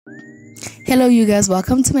Hello you guys,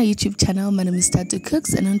 welcome to my YouTube channel. My name is THATO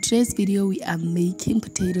Cooks, and on today's video we are making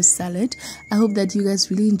potato salad. I hope that you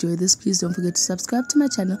guys really enjoy this. Please don't forget to subscribe to my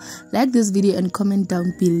channel, like this video, and comment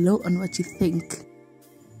down below on what you think.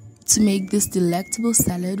 To make this delectable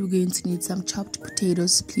salad, we're going to need some chopped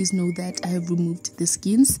potatoes. Please know that I have removed the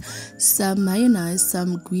skins, some mayonnaise,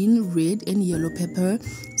 some green, red and yellow pepper,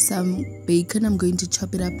 some bacon. I'm going to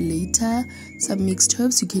chop it up later, some mixed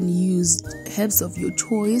herbs. You can use herbs of your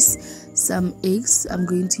choice, some eggs. I'm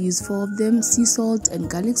going to use 4 of them, sea salt and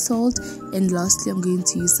garlic salt, and lastly I'm going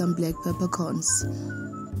to use some black peppercorns.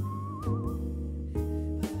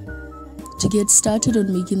 To get started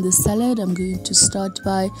on making the salad, I'm going to start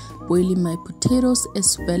by boiling my potatoes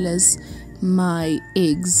as well as my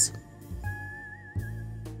eggs.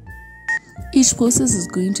 Each process is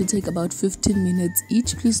going to take about 15 minutes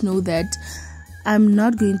each. Please know that I'm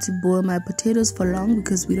not going to boil my potatoes for long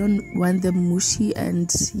because we don't want them mushy and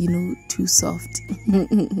too soft.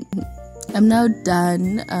 I'm now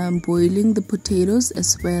done boiling the potatoes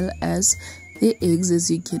as well as the eggs. As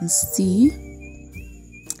you can see,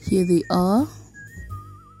 here they are.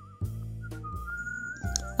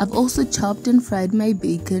 I've also chopped and fried my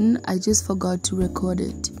bacon. I just forgot to record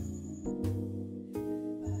it.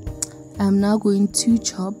 I'm now going to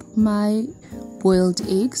chop my boiled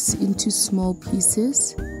eggs into small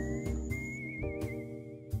pieces.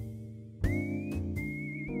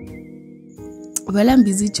 While I'm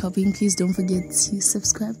busy chopping, please don't forget to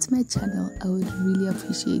subscribe to my channel. I would really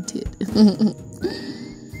appreciate it.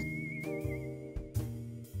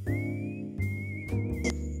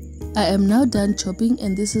 I am now done chopping,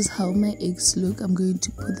 and this is how my eggs look. I'm going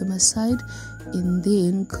to put them aside and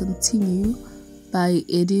then continue by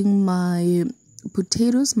adding my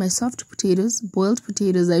potatoes, my soft potatoes, boiled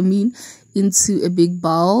potatoes I mean, into a big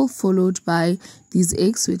bowl, followed by these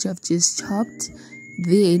eggs which I've just chopped,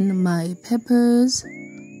 then my peppers,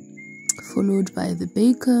 followed by the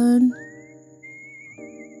bacon,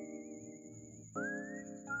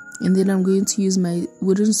 and then I'm going to use my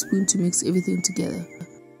wooden spoon to mix everything together.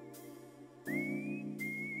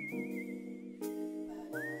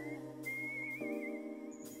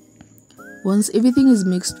 Once everything is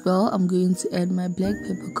mixed well, I'm going to add my black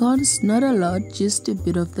peppercorns, not a lot, just a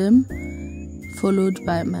bit of them, followed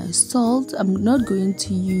by my salt. I'm not going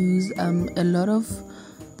to use a lot of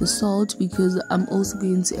the salt because I'm also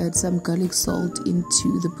going to add some garlic salt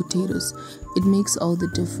into the potatoes. It makes all the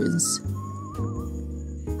difference.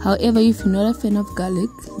 However, if you're not a fan of garlic,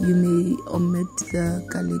 you may omit the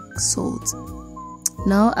garlic salt.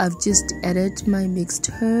 Now I've just added my mixed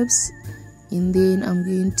herbs, and then I'm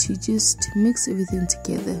going to just mix everything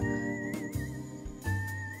together.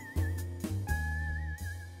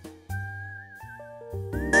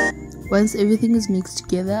 Once everything is mixed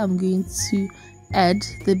together, I'm going to add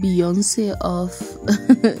the Beyonce of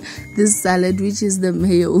this salad, which is the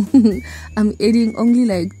mayo. I'm adding only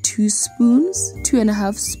like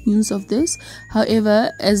 2.5 spoons of this.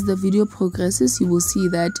 However, as the video progresses, you will see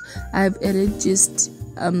that I've added just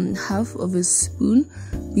half of a spoon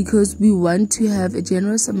because we want to have a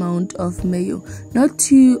generous amount of mayo, not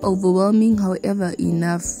too overwhelming, however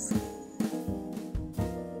enough.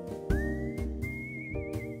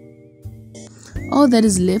 All that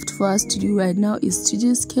is left for us to do right now is to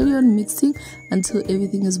just carry on mixing until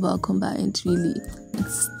everything is well combined. Really,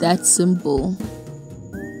 it's that simple.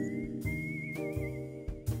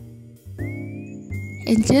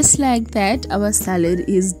 And just like that, our salad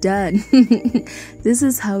is done. This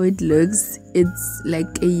is how it looks. It's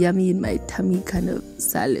like a yummy in my tummy kind of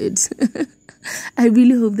salad. I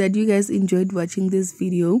really hope that you guys enjoyed watching this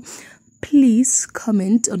video. Please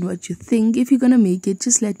comment on what you think. If you're gonna make it,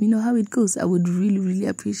 just let me know how it goes. I would really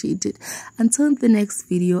appreciate it. Until the next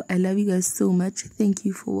video, I love you guys so much. Thank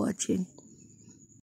you for watching.